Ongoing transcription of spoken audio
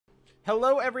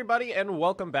Hello, everybody, and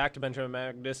welcome back to Benjamin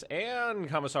Magnus and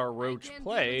Commissar Roach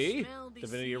play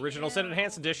Divinity Original Sin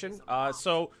Enhanced Edition.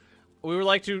 So, we would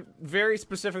like to very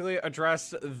specifically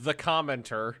address the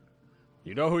commenter.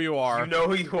 You know who you are. You know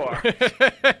who you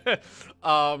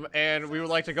are. And we would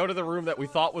like to go to the room that we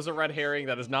thought was a red herring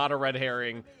that is not a red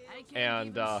herring,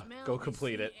 and go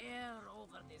complete it.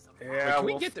 Yeah,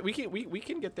 Wait, we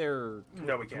can get there.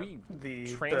 No, we can't. Can we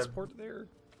transport there?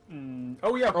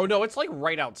 Oh yeah. Oh no, it's like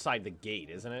right outside the gate,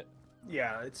 isn't it?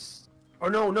 Yeah, it's. Oh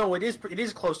no, it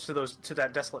is close to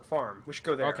that desolate farm. We should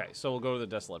go there. Okay, so we'll go to the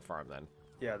desolate farm then.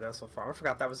 Yeah, desolate farm. I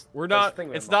forgot that was. We're not. The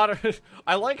thing It's not.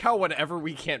 I like how whenever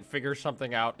we can't figure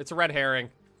something out, it's a red herring.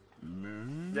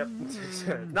 Yep.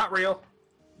 Not real.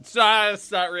 It's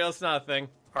not real. It's not a thing.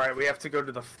 All right, we have to go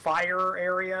to the fire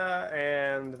area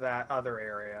and that other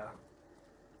area.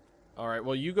 All right.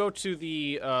 Well, you go to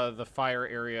the fire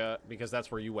area because that's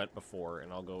where you went before,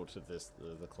 and I'll go to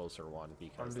the closer one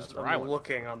because that's where I went.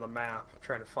 Looking on the map,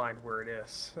 trying to find where it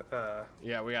is.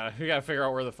 Yeah, we gotta figure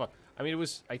out where the fuck. I mean, it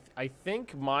was. I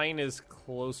think mine is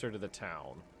closer to the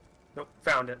town. Nope,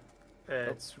 found it.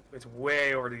 It's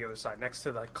way over to the other side, next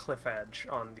to the cliff edge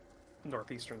on the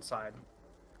northeastern side.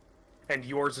 And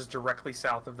yours is directly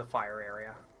south of the fire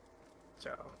area.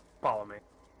 So, follow me.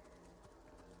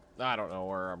 I don't know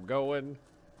where I'm going.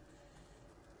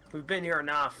 We've been here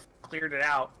enough. Cleared it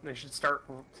out. They should start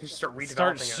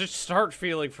redeveloping it. Start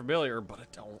feeling familiar, but I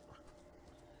don't.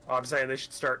 Oh, I'm saying they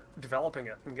should start developing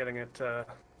it and getting it.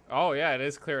 Oh yeah, it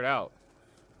is cleared out.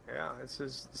 Yeah, this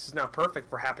is now perfect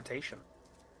for habitation.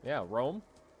 Yeah, Rome.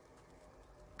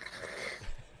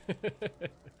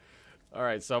 All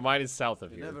right, so mine is south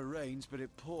of here. It never rains, but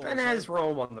it pours. Ben has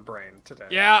Rome on the brain today.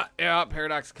 Yeah.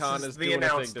 Paradox Con is the doing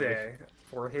announced a thing day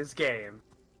for his game.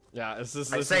 Yeah, this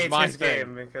is it's my his thing.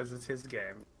 game because it's his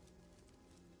game.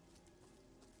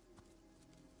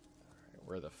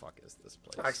 Where the fuck is this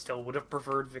place? I still would have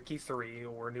preferred Vicky 3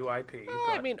 or new IP.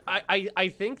 I mean, I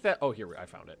think that. Oh, here I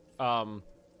found it.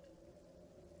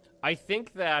 I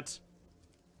think that.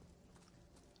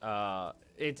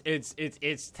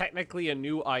 It's technically a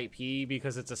new IP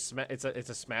because it's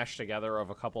a smash together of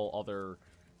a couple other,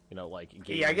 like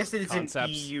game yeah, I guess it's concepts.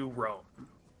 an EU Rome,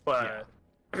 but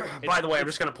by the way, I'm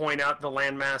just going to point out the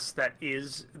landmass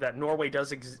that Norway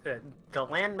does the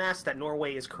landmass that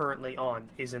Norway is currently on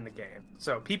is in the game.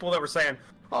 So people that were saying,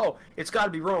 "Oh, it's got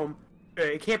to be Rome,"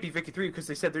 it can't be Vicky 3 because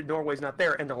they said that Norway's not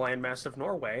there, and the landmass of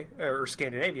Norway or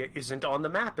Scandinavia isn't on the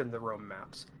map in the Rome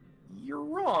maps. You're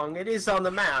wrong. It is on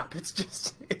the map. It's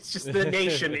just the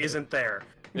nation isn't there.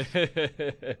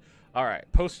 All right.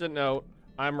 Post-it note.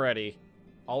 I'm ready.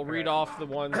 I'll read off the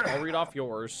one. I'll read off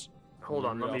yours. Hold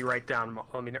on. Let me write down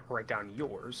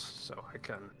yours so I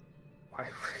can. Okay,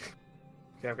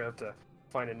 I'm gonna have to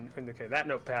find an. Okay, that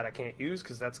notepad I can't use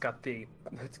because that's got the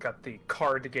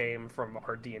card game from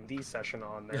our D&D session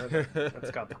on there.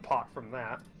 That's got the pot from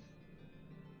that.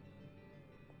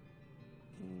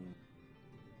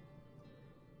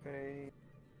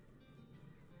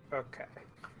 Okay.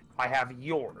 I have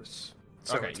yours.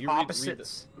 So okay, it's you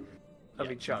opposites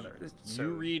of each other.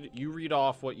 So you read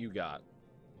off what you got.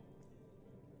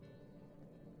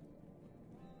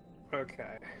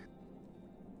 Okay.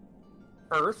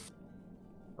 Earth.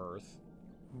 Earth.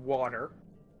 Water.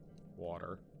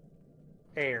 Water.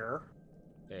 Air.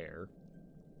 Air.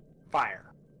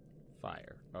 Fire.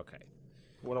 Fire. Okay.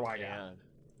 What do I got?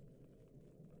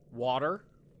 Water.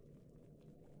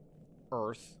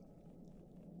 Earth,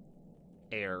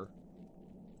 air,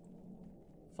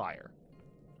 fire.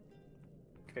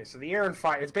 Okay, so the air and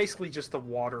fire, it's basically just the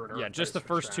water and earth. Yeah, just the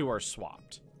first two are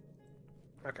swapped.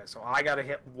 Okay, so I gotta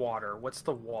hit water. What's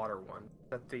the water one?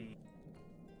 Is that the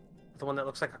one that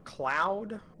looks like a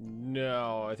cloud?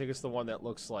 No, I think it's the one that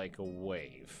looks like a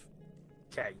wave.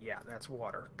 Okay, yeah, that's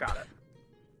water. Got it.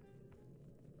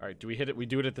 All right, do we hit it? We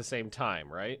do it at the same time,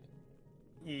 right?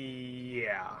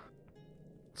 Yeah.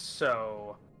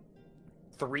 So,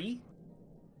 3,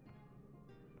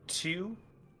 2,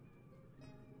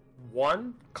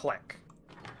 1, click.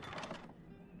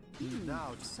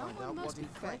 Now to find out what be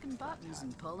clicking buttons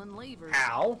and pulling levers.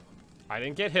 Ow. I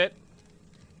didn't get hit.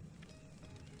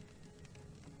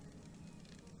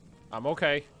 I'm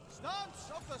okay.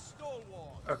 Stance of the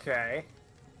stalwart. Okay.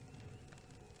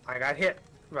 I got hit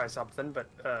by something, but,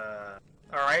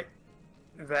 alright.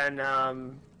 Then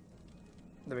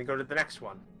we go to the next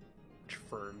one, which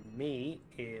for me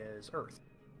is Earth.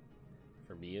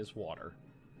 For me is water.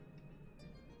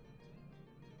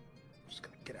 Just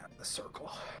gonna get out of the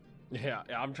circle. Yeah,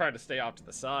 I'm trying to stay off to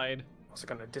the side. Also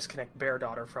gonna disconnect Bear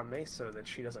Daughter from me so that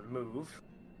she doesn't move.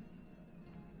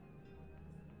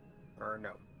 Or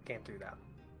no, can't do that.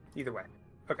 Either way.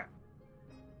 Okay.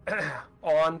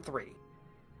 On 3.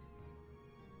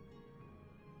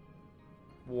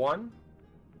 1,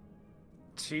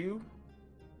 2,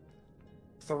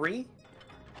 3.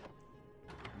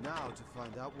 Now to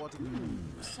find out what.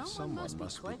 Someone must be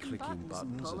clicking buttons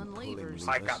and pulling levers.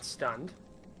 I got stunned.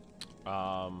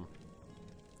 I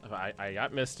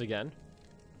got missed again.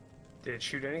 Did it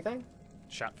shoot anything?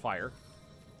 Shot fire.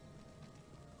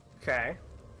 Okay.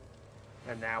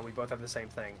 And now we both have the same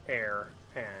thing. Air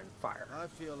and fire. I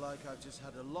feel like I've just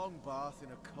had a long bath in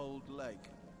a cold lake.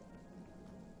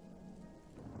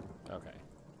 Okay.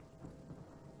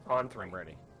 On 3. I'm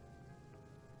ready.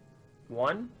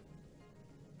 1,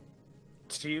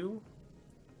 2,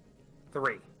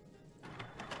 3.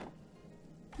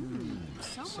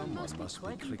 Someone must be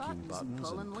clicking buttons and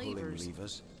pulling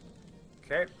levers.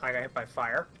 Okay, I got hit by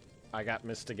fire. I got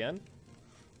missed again.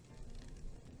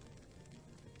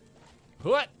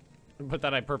 What? But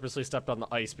then I purposely stepped on the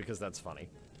ice because that's funny.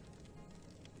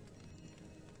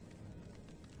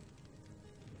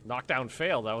 Knockdown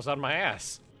failed. I was on my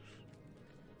ass.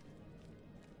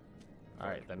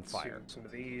 Alright, then fire. Some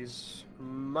of these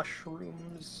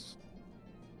mushrooms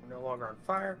are no longer on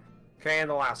fire. Okay, and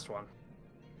the last one.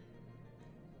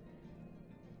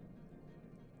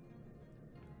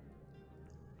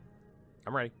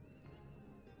 I'm ready.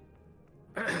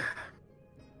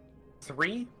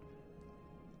 3,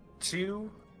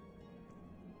 2,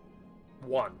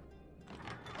 1.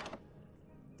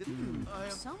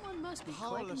 Someone must be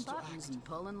clicking buttons and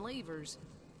pulling levers.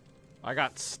 I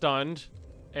got stunned,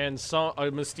 and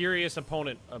a mysterious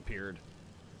opponent appeared.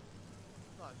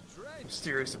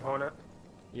 Mysterious opponent.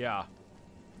 Yeah.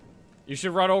 You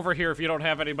should run over here if you don't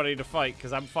have anybody to fight,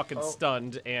 because I'm fucking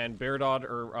stunned, and Beardod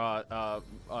or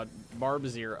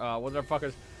Marbazir, what the fuck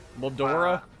is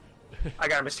Moldora? I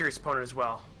got a mysterious opponent as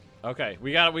well. Okay,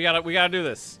 we gotta do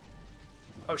this.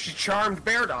 Oh, she charmed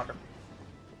Bear Daughter.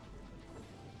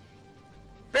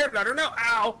 Bear Daughter, no!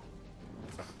 Ow!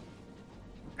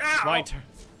 Ow! My turn.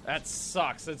 That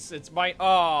sucks. It's my.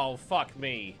 Oh, fuck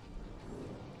me.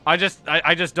 I just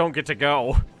don't get to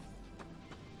go.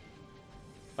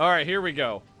 All right, here we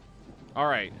go. All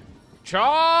right,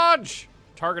 charge.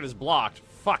 Target is blocked.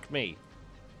 Fuck me.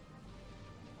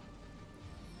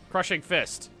 Crushing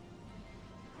fist.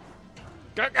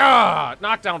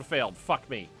 Knockdown failed. Fuck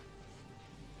me.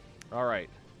 All right.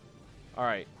 All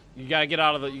right. You gotta get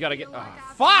out of the. You gotta get.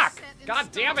 Fuck! God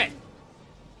damn it!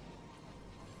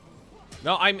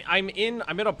 No, I'm in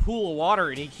a pool of water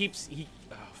and he keeps.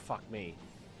 Oh, fuck me.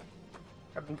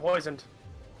 I've been poisoned.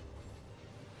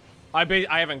 I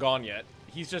haven't gone yet.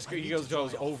 He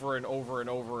goes over and over and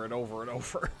over and over and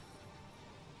over.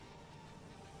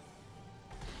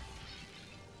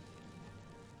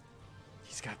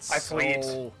 He's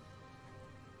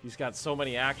got so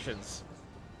many actions.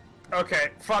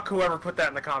 Okay, fuck whoever put that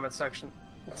in the comment section.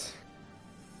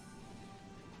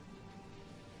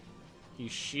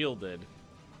 He's shielded.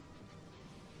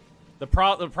 The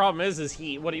problem is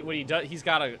what he does. He's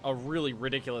got a really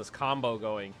ridiculous combo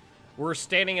going. We're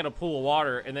standing in a pool of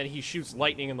water, and then he shoots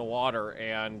lightning in the water,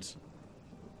 and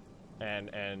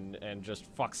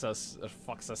just fucks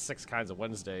us 6 kinds of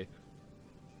Wednesday.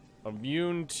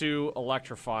 Immune to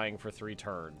electrifying for 3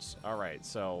 turns. All right,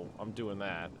 so I'm doing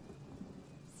that.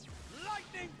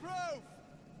 Lightning proof.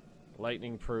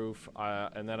 Lightning proof,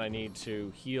 and then I need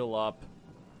to heal up.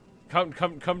 Come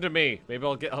to me. Maybe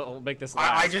I'll make this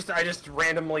last. I just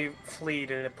randomly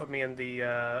fleed, and it put me in the.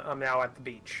 I'm now at the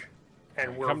beach,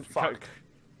 and we're fucked.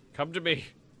 Come to me.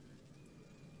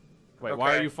 Wait, Okay.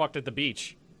 why are you fucked at the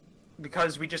beach?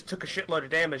 Because we just took a shitload of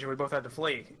damage, and we both had to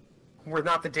flee. We're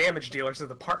not the damage dealers of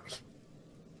the party.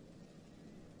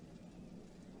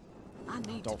 I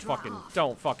need Don't to draw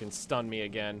don't fucking stun me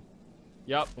again.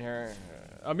 Yup. Here.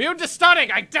 Immune to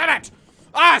stunning. I did it.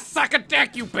 Suck a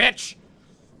dick, you bitch.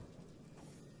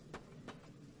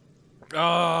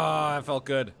 Oh, that felt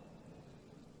good.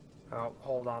 Oh,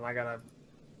 hold on. I gotta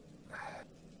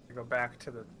go back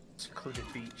to the secluded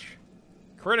beach.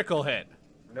 Critical hit.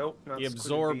 Nope, not He secluded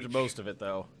absorbed beach. most of it,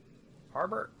 though.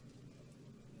 Harbor?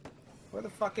 Where the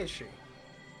fuck is she?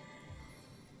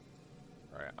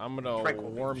 Alright, I'm gonna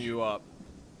Tranquil warm Beach. you up.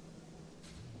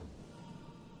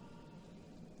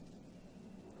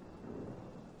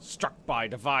 Struck by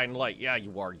divine light. Yeah,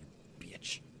 you are, you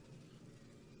bitch.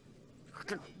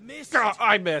 Missed.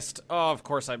 I missed. Oh, of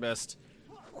course I missed.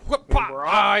 We're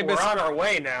I on missed. our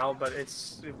way now, but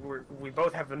we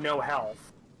both have no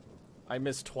health. I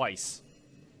missed twice.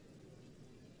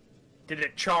 Did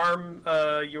it charm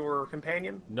your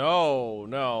companion?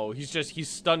 No. He's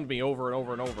stunned me over and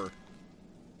over and over.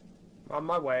 On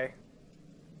my way.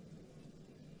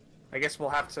 I guess we'll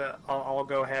have to. I'll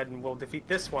go ahead and we'll defeat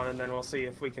this one, and then we'll see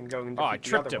if we can go and defeat I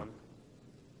tripped the other him.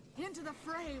 one. Into the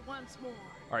fray once more.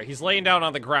 All right, he's laying down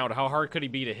on the ground. How hard could he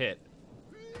be to hit?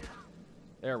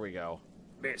 There we go.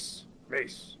 Mace,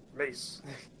 mace, mace.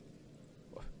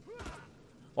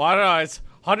 Well, I don't know. It's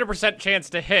 100% chance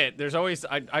to hit. There's always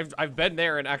I've been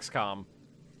there in XCOM.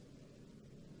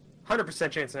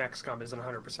 100% chance in XCOM isn't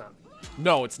 100%.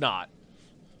 No, it's not.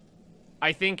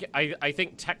 I think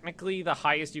technically the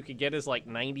highest you could get is like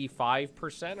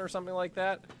 95% or something like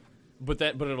that. But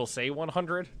it'll say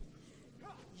 100.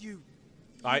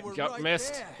 I got right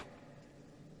missed. There.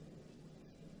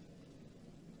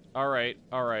 All right.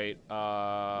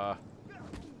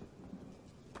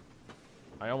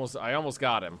 I almost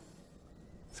got him.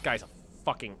 This guy's a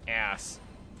fucking ass.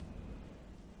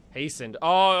 Hastened.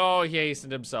 Oh, he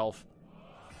hastened himself.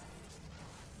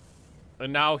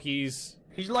 And now he's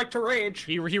like to rage.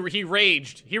 He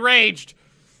raged. He raged.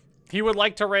 He would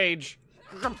like to rage.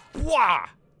 Fuck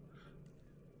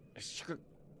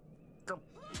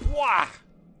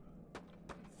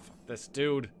this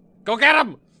dude. Go get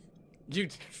him! You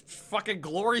fucking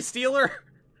glory stealer.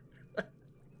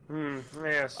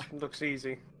 Yes, looks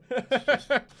easy.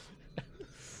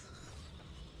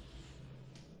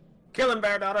 Kill him,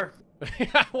 bear daughter.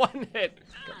 One hit.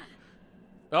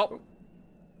 Oh.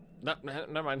 No,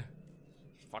 never mind.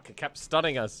 Fucking kept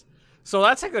stunning us. So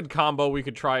that's a good combo we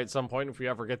could try at some point if we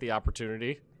ever get the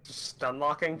opportunity. Stun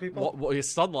locking people? Well,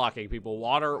 stun locking people.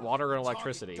 Water and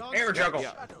electricity. Air juggle.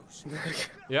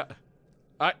 Yeah.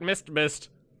 Missed.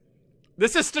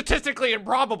 This is statistically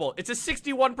improbable. It's a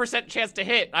 61% chance to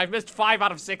hit. I've missed 5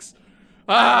 out of 6.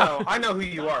 I know who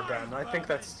you are, Ben. I think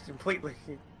that's completely...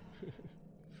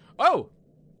 Oh!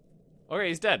 Okay,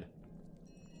 he's dead.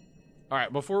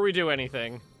 Alright, before we do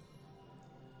anything...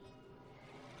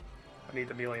 I need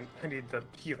the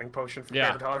healing potion for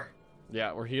yeah. Bear daughter.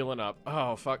 Yeah, we're healing up.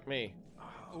 Oh, fuck me.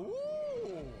 Ooh.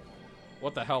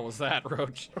 What the hell was that,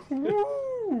 Roach?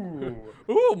 Ooh.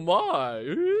 Ooh, my.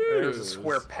 Ooh. There's a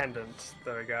square pendant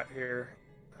that I got here.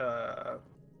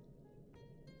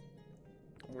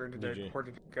 Where did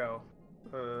it go?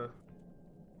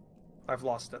 I've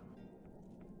lost it.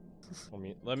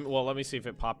 Let me see if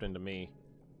it popped into me.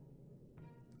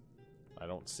 I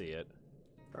don't see it.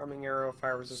 Farming arrow,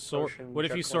 fire resist potion. What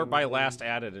if you sort by last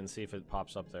added and see if it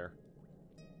pops up there?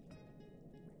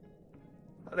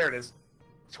 Oh, there it is.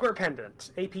 Square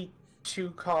pendant. AP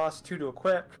 2 cost, 2 to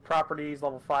equip, properties,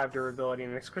 level 5 durability,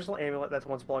 and an crystal amulet that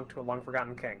once belonged to a long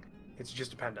forgotten king. It's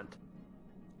just a pendant.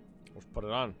 Let's put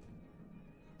it on.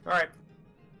 Alright.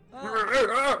 There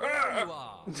you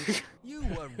are. You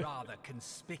were rather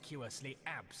conspicuously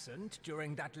absent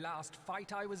during that last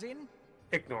fight I was in.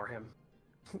 Ignore him.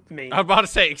 Me. I'm about to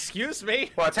say, excuse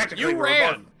me? Well, technically,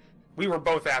 we were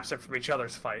both absent from each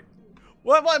other's fight.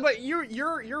 Well, but you're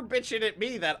bitching at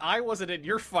me that I wasn't in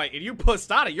your fight, and you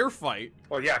pussed out of your fight.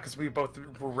 Well, yeah, because we both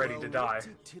were ready to die. What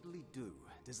did Tiddly do?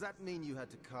 Does that mean you had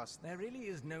to cast... There really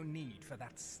is no need for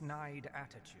that snide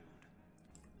attitude.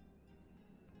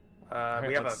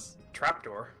 We have a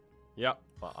trapdoor. Yep.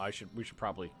 Well, we should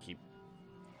probably keep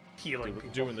healing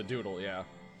doing the doodle, yeah.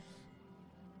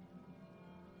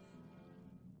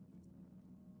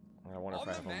 I wonder if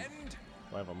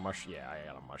I have a mushroom. Yeah, I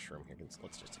got a mushroom here.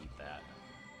 Let's just eat that.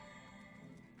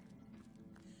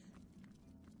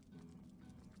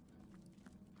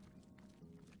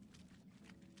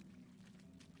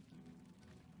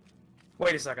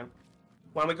 Wait a second.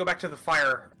 Why don't we go back to the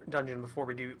fire dungeon before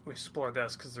we explore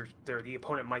this, because the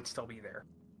opponent might still be there.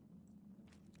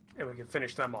 And we can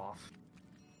finish them off.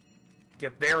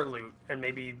 Get their loot, and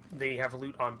maybe they have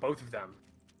loot on both of them.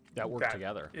 That work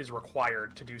together. Is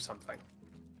required to do something.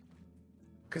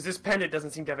 Because this pendant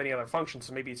doesn't seem to have any other function,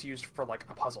 so maybe it's used for, like,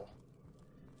 a puzzle.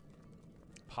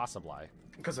 Possibly.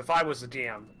 Because if I was the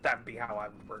DM, that'd be how I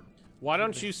would work. Why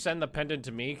don't you send the pendant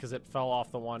to me, because it fell off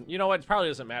the one... You know what, it probably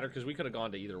doesn't matter, because we could have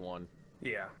gone to either one.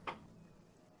 Yeah.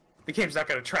 The game's not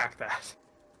going to track that.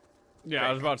 Yeah,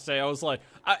 I was about to say, I was like...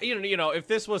 you know, if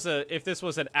this was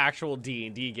an actual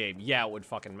D&D game, yeah, it would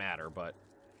fucking matter, but...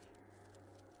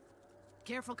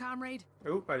 Careful, comrade.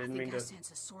 Oop, I didn't mean to... sense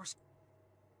a source.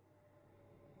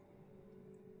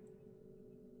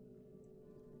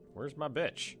 Where's my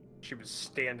bitch? She was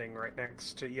standing right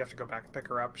next to... You have to go back and pick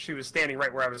her up. She was standing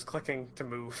right where I was clicking to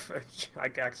move. I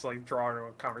actually draw her to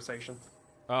a conversation.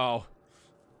 Oh.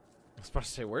 I was about to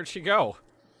say, where'd she go?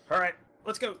 Alright,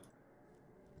 let's go.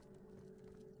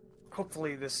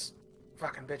 Hopefully this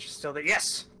fucking bitch is still there.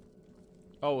 Yes!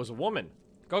 Oh, it was a woman.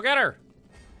 Go get her!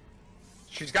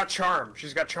 She's got charm.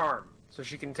 She's got charm. So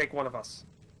she can take one of us.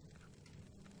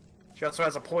 She also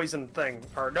has a poison thing.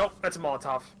 Or, nope, that's a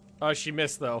Molotov. Oh, she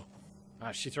missed though.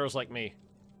 She throws like me.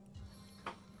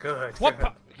 Good. What?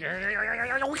 Good.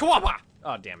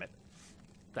 Oh, damn it.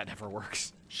 That never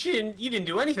works. You didn't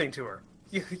do anything to her.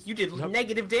 You did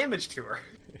negative damage to her.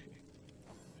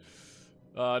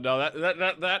 No,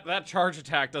 that charge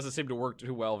attack doesn't seem to work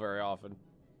too well very often.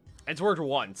 It's worked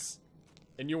once,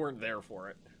 and you weren't there for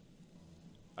it.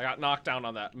 I got knocked down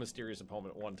on that mysterious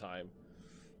opponent one time.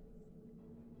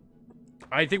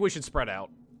 I think we should spread out.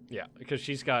 Yeah, because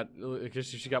she's got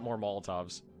more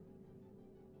Molotovs.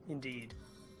 Indeed.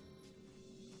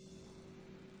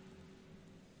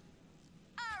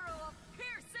 Arrow of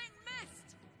piercing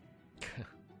mist.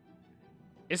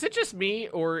 Is it just me,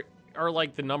 or are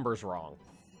like the numbers wrong?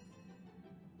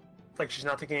 Like she's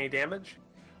not taking any damage?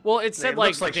 Well, it said like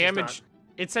looks like she's damage.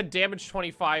 It said damage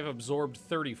 25, absorbed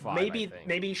 35. I think.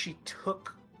 Maybe she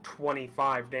took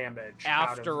 25 damage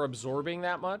After absorbing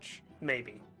that much.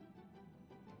 Maybe.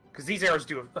 Because these arrows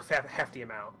do a hefty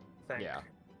amount, I think. Yeah.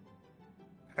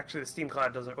 Actually, the Steam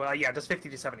Cloud doesn't... Well, yeah, it does 50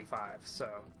 to 75, so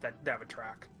that would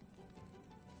track.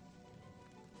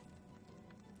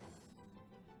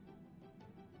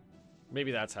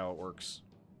 Maybe that's how it works.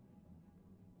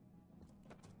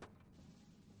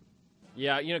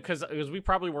 Yeah, you know, because we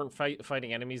probably weren't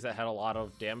fighting enemies that had a lot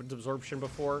of damage absorption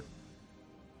before.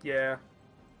 Yeah.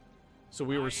 So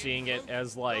we were seeing it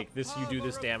as like, this, you do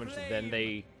this damage, then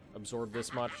they absorb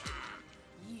this much.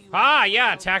 Ah,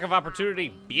 yeah, attack of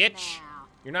opportunity, bitch!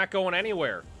 You're not going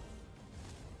anywhere.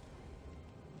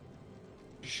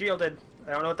 Shielded.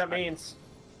 I don't know what that means.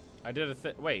 I did a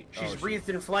thing. Wait. She's wreathed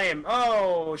in flame.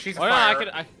 Oh, she's a no,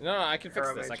 fire. I can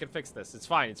fix this. I can fix this. It's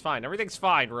fine. It's fine. Everything's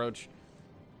fine, Roach.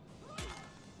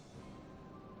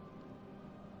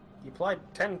 You applied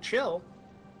 10 chill.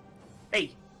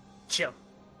 Hey, chill.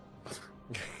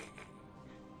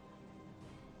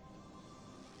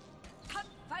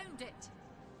 Confound it.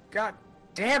 God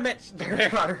damn it! Their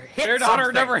daughter hits Their daughter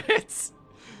something. never hits.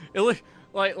 It look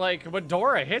like when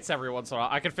Dora hits every once in a while.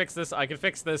 I can fix this. I can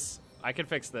fix this. I can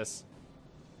fix this.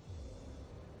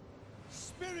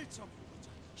 Spirits of water,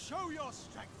 show your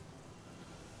strength.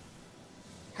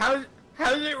 How's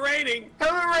it raining?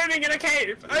 How's it raining in a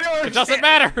cave? I don't understand. It doesn't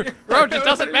matter, Roach. It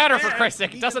doesn't matter, for understand. Christ's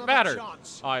sake. It doesn't matter. Oh,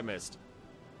 I missed.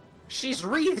 She's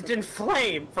wreathed in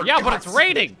flame. For Yeah, but God's it's sake.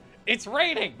 raining. It's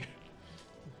raining.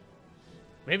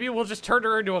 Maybe we'll just turn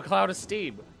her into a cloud of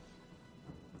steam.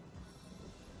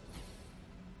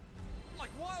 Like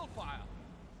wildfire.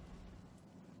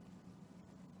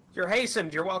 You're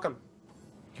hastened. You're welcome.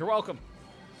 You're welcome.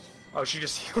 Oh, she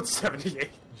just healed 78.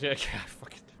 Yeah,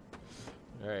 fucking.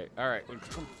 All right, all right.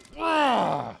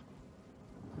 Ah!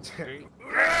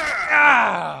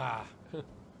 Ah!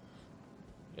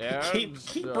 Yeah.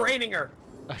 keep braining her.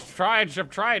 I've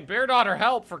tried. Bear daughter,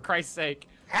 help, for Christ's sake.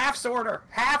 Half sword her.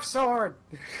 Half sword.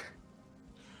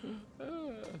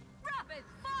 Rapid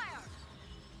fire.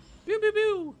 Pew pew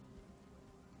pew.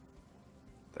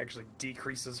 It actually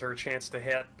decreases her chance to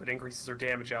hit, but increases her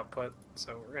damage output.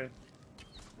 So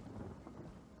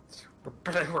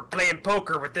we're playing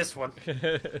poker with this one.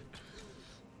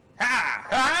 Ha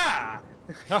ha!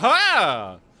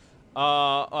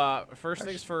 Haha! First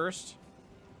things first.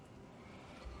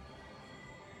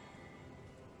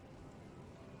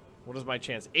 What is my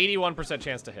chance? 81%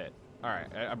 chance to hit. Alright,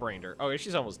 I brained her. Oh,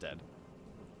 she's almost dead.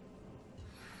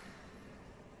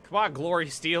 Come on, Glory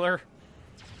Stealer.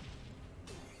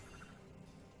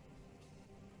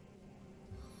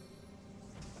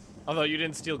 Although you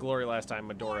didn't steal Glory last time,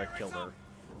 Medora killed her.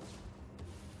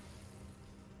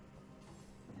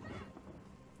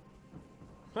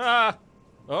 Ah!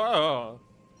 Oh!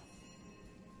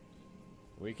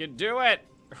 We can do it!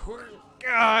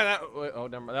 God, oh,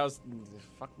 never mind. That was...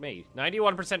 Fuck me.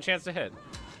 91% chance to hit.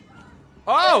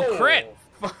 Oh, crit!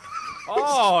 Oh,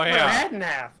 Cut her yeah. head in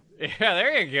half. Yeah,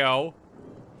 there you go.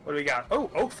 What do we got? Oh,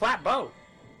 oak flat bow.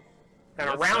 And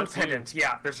a round That's you. pendant.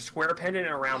 Yeah, there's a square pendant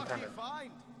and a round What do you pendant.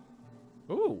 find?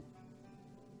 Ooh.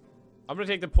 I'm gonna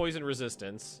take the poison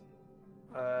resistance.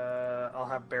 I'll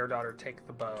have Bear Daughter take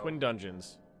the bow. Twin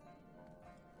dungeons.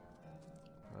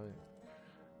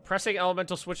 Pressing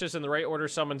elemental switches in the right order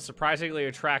summons surprisingly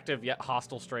attractive yet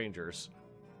hostile strangers.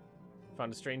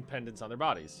 Found strange pendants on their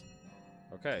bodies.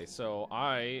 Okay, so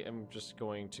I am just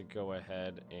going to go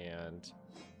ahead and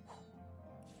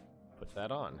put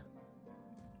that on.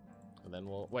 And then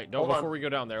we'll... Wait, no, Hold on. before we go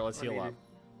down there, let's I heal up.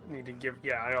 need to give...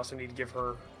 Yeah, I also need to give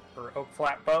her oak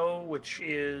flat bow, which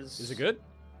is... Is it good?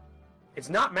 It's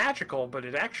not magical, but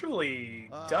it actually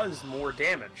does more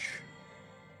damage.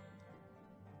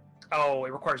 Oh,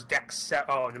 it requires dex.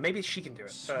 Oh, maybe she can do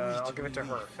it. I'll give it to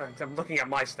her. I'm looking at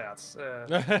my stats.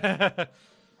 Let's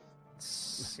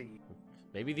see.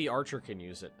 Maybe the archer can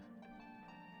use it.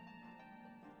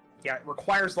 Yeah, it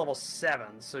requires level 7,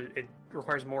 so it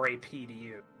requires more AP to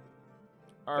use.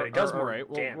 But it does more Alright,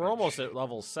 well, damage. we're almost at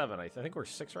level 7. I think we're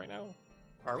 6 right now.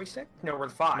 Are we 6? No, we're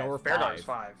 5. No, we're Bear 5. Daughter's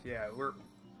 5. Yeah, we're...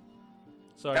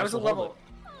 So I that guess was a we'll hold level...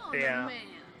 Oh, Yeah. man.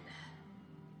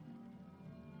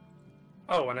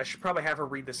 Oh, and I should probably have her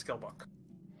read the skill book.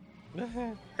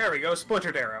 it. There we go,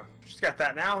 Splintered Arrow. She's got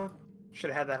that now. Should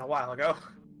have had that a while ago.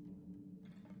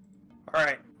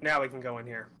 Alright, now we can go in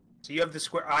here. So you have the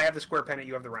square... I have the square pendant,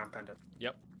 you have the round pendant.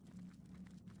 Yep.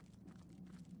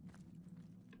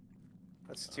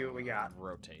 Let's see what we got.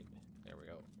 Rotate. There we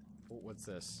go. What's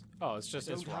this? Oh, it's just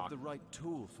I it's don't rock. have the right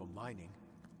tool for mining.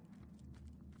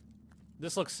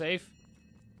 This looks safe.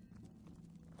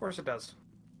 Of course it does.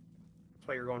 That's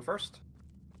why you're going first?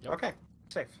 Yep. Okay,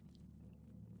 safe.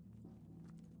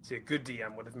 See, a good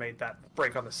DM would have made that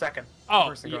break on the second. Oh,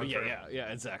 person yeah, going through.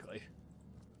 yeah, exactly.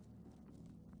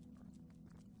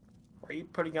 Why are you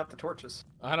putting out the torches?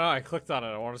 I know. I clicked on it.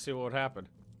 I want to see what would happen.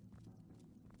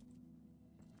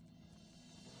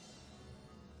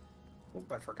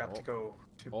 Oop, I forgot to Oh. go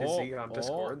too busy on Oh.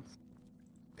 Discord.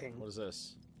 Ping. What is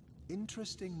this?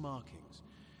 Interesting markings.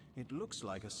 It looks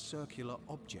like a circular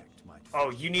object might fit. Oh,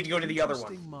 you need to go to the other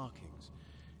Interesting one. markings.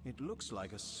 It looks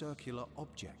like a circular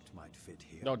object might fit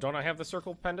here. No, don't I have the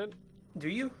circle pendant? Do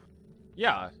you?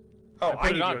 Yeah. Oh, I put I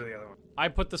it need to on. go to the other one. I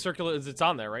put the circular. It's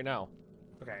on there right now.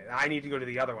 Okay, I need to go to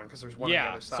the other one because there's one on the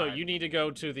Yeah. other side. So you need to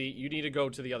go to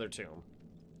the other tomb.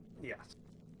 Yes.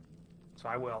 So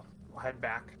I will. We'll head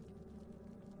back.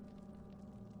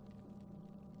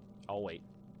 I'll wait.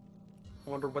 I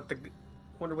wonder what the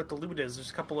loot is. There's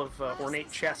a couple of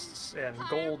ornate chests and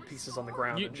gold pieces on the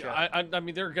ground and shit. I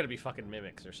mean, they're gonna be fucking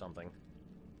mimics or something.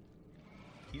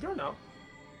 You don't know.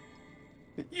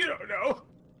 You don't know.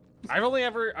 I've only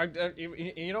ever,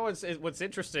 you know, what's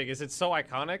interesting is it's so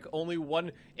iconic. Only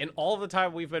one in all the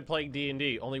time we've been playing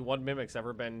D&D, only one mimic's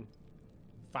ever been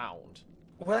found.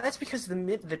 Well, that's because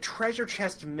the treasure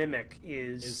chest mimic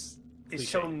is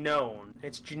so cliche. known.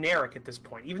 It's generic at this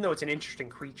point, even though it's an interesting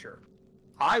creature.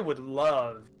 I would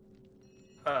love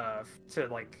to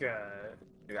like.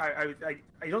 I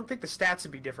don't think the stats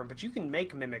would be different, but you can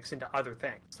make mimics into other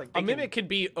things. Like A mimic could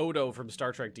be Odo from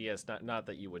Star Trek DS. Not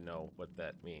that you would know what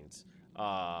that means.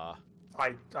 I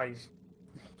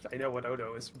know what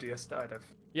Odo is from DS9.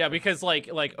 Yeah, because like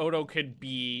Odo could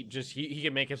be just he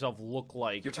can make himself look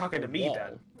like You're talking a to me wall.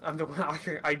 then. I'm the one.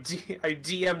 I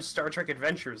DM Star Trek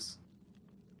Adventures.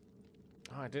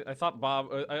 Oh, I thought Bob.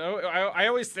 I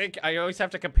always have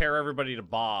to compare everybody to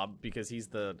Bob because he's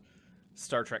the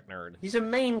Star Trek nerd. He's a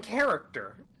main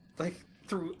character, like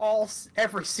through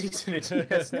every season of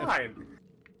DS9.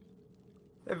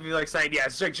 That'd be like saying, yeah,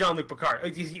 it's like Jean-Luc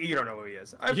Picard. You don't know who he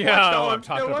is. I've Yeah, watched I know all what I'm of-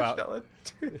 talking I about.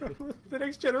 watched all of- The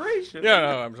Next Generation. Yeah, I know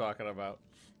what I'm talking about.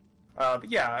 But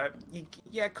yeah,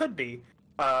 it could be.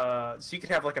 So you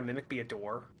could have like a mimic be a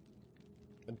door.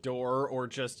 A door, or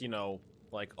just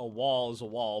like a wall is a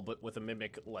wall, but with a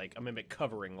mimic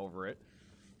covering over it.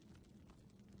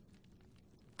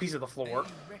 Piece of the floor.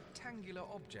 A rectangular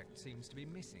object seems to be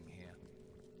missing here.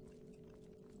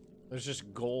 There's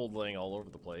just gold laying all over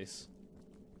the place.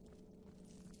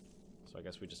 So I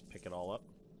guess we just pick it all up.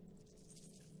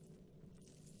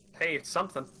 Hey, it's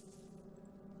something.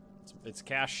 It's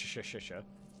cash.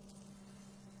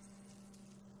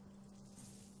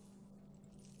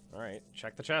 All right,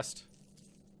 check the chest.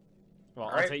 Well,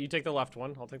 All right. you take the left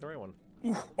one. I'll take the right one.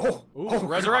 Oh,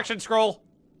 Resurrection scroll.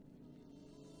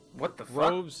 What the fuck?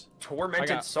 Robes.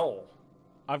 Tormented soul.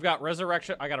 I've got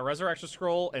resurrection. I got a resurrection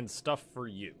scroll and stuff for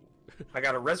you. I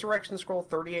got a resurrection scroll,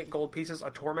 38 gold pieces, a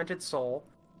tormented soul,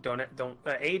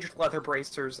 aged leather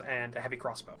bracers, and a heavy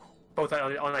crossbow. Both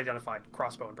unidentified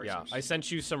crossbow and bracers. Yeah, I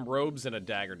sent you some robes and a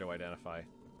dagger to identify.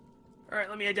 All right,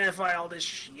 let me identify all this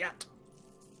shit.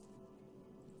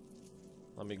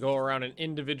 Let me go around and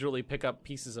individually pick up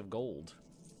pieces of gold.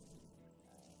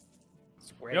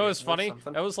 You know what's funny?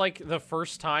 That was like the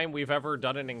first time we've ever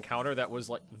done an encounter that was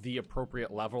like the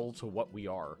appropriate level to what we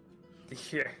are.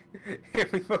 Yeah,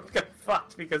 we both got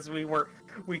fucked because we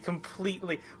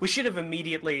should have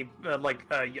immediately,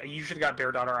 you should have got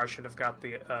Bear Daughter, I should have got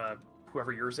the,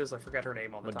 whoever yours is, I forget her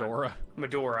name all the time.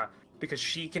 Medora, because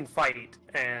she can fight,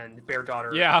 and Bear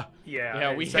Daughter... Yeah, you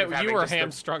were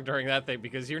hamstrung during that thing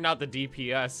because you're not the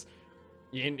DPS,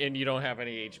 and you don't have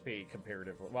any HP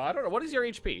comparatively. Well, I don't know, what is your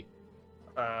HP?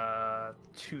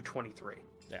 223.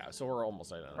 Yeah, so we're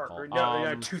almost identical.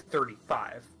 No,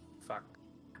 235. Fuck.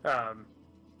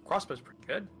 Crossbow's pretty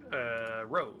good.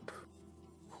 Robe.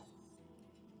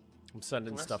 I'm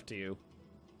sending stuff to you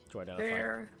to identify.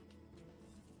 There.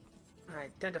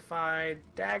 Identified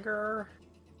dagger.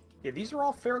 Yeah, these are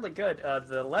all fairly good.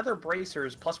 The leather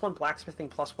bracers, +1 blacksmithing,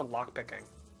 +1 lockpicking.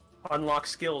 Unlock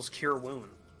skills, cure wound.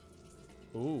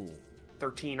 Ooh.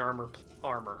 13 armor.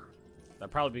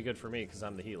 That'd probably be good for me, because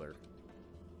I'm the healer.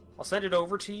 I'll send it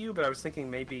over to you, but I was thinking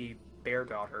maybe Bear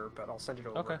Daughter, but I'll send it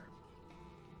over. Okay.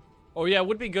 Oh yeah, it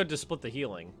would be good to split the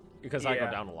healing, because I go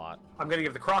Yeah. down a lot. I'm going to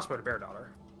give the crossbow to Bear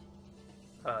Daughter.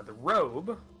 The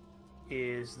robe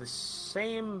is the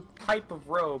same type of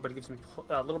robe, but it gives me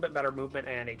a little bit better movement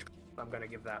and HP. I'm going to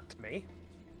give that to me.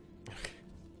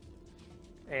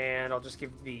 And I'll just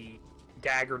give the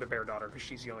dagger to Bear Daughter, because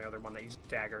she's the only other one that uses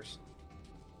daggers.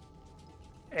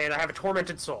 And I have a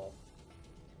Tormented Soul.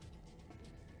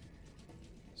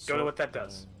 Don't know what that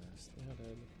does.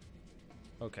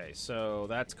 Okay, so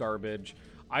that's garbage.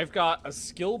 I've got a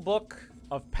skill book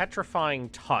of Petrifying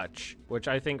Touch, which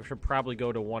I think should probably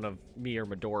go to one of me or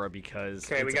Medora because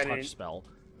Okay, it's a touch spell.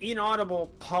 Inaudible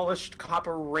polished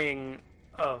copper ring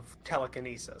of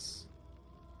telekinesis.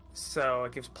 So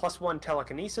it gives +1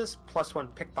 telekinesis, +1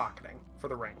 pickpocketing for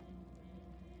the ring.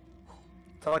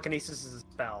 Telekinesis is a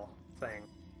spell thing.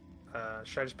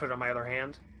 Should I just put it on my other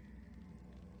hand?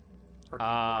 Or do you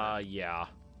want it? Yeah.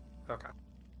 Okay.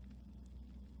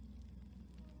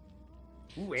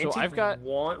 Ooh, So antique I've got-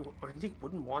 antique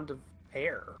wooden wand of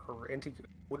air, or antique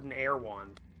wooden air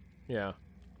wand. Yeah.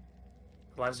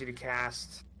 Allows you to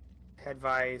cast head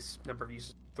vice, number of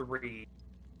uses 3.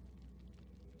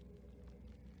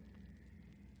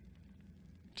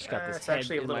 Just got this It's head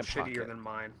actually a in little my shittier pocket. than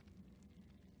mine.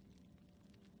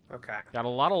 Okay. Got a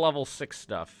lot of level 6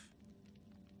 stuff.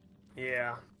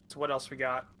 Yeah. So what else we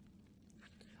got?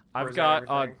 Or I've is that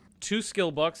got everything? 2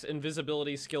 skill books,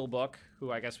 Invisibility skill book,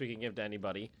 who I guess we can give to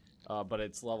anybody, but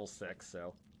it's level 6,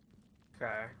 so.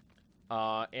 Okay.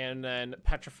 And then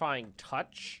Petrifying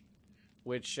Touch,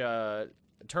 which turns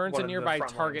One a of the nearby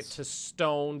front target lines. to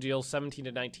stone, deals 17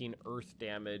 to 19 earth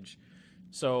damage.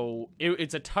 So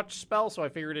it's a touch spell, so I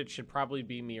figured it should probably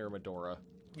be me or Medora,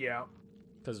 Yeah.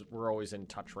 because we're always in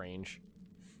touch range.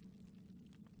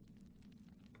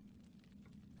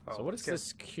 So what is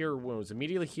this? Cure wounds.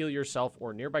 Immediately heal yourself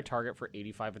or nearby target for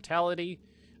 85 vitality.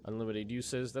 Unlimited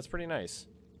uses. That's pretty nice.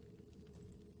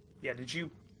 Yeah, did you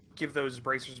give those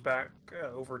bracers back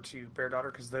over to Bear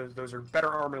Daughter? Because those are better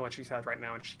armor than what she's had right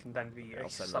now, and she can then be I'll a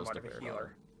send those somewhat to of a Bear healer.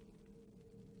 Daughter.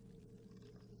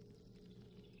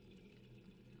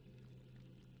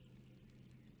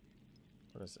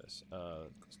 What is this?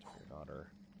 Goes to Bear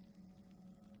Daughter.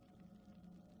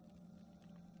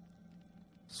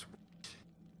 Sweet.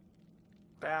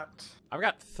 Bat. I've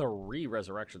got 3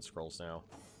 resurrection scrolls now.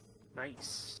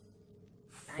 Nice.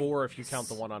 4 if you count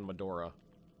the one on Medora.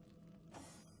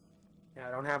 Yeah,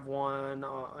 I don't have one.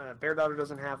 Bear Daughter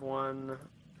doesn't have one.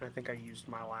 I think I used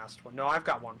my last one. No, I've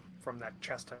got one from that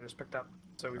chest I just picked up.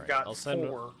 So we've Alright, got I'll send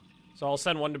 4. So I'll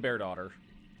send one to Bear Daughter.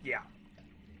 Yeah.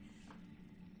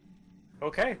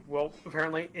 Okay, well,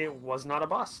 apparently it was not a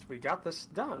bust. We got this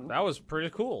done. That was pretty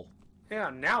cool.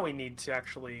 Yeah, now we need to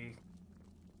actually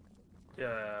Do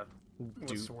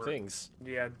what's the word? things.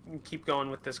 Yeah, keep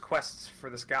going with this quest for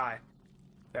this guy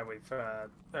that we've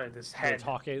this head.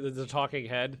 The talking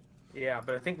head. Yeah,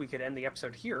 but I think we could end the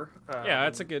episode here. Yeah,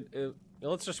 that's a good.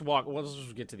 Let's just walk. Let's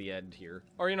just get to the end here,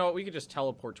 or you know, we could just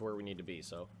teleport to where we need to be.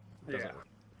 So, it doesn't Yeah. work.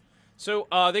 So,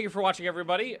 thank you for watching,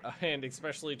 everybody, and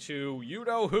especially to you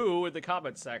know who in the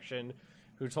comments section,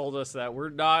 who told us that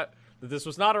that this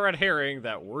was not a red herring,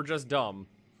 that we're just dumb,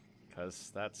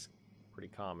 because that's pretty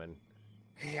common.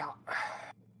 Yeah.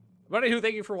 But anywho,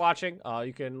 thank you for watching.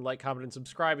 You can like, comment, and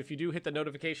subscribe. If you do, hit the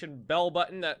notification bell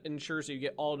button. That ensures that you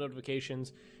get all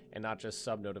notifications and not just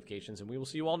sub notifications. And we will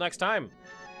see you all next time.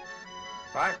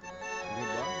 Bye.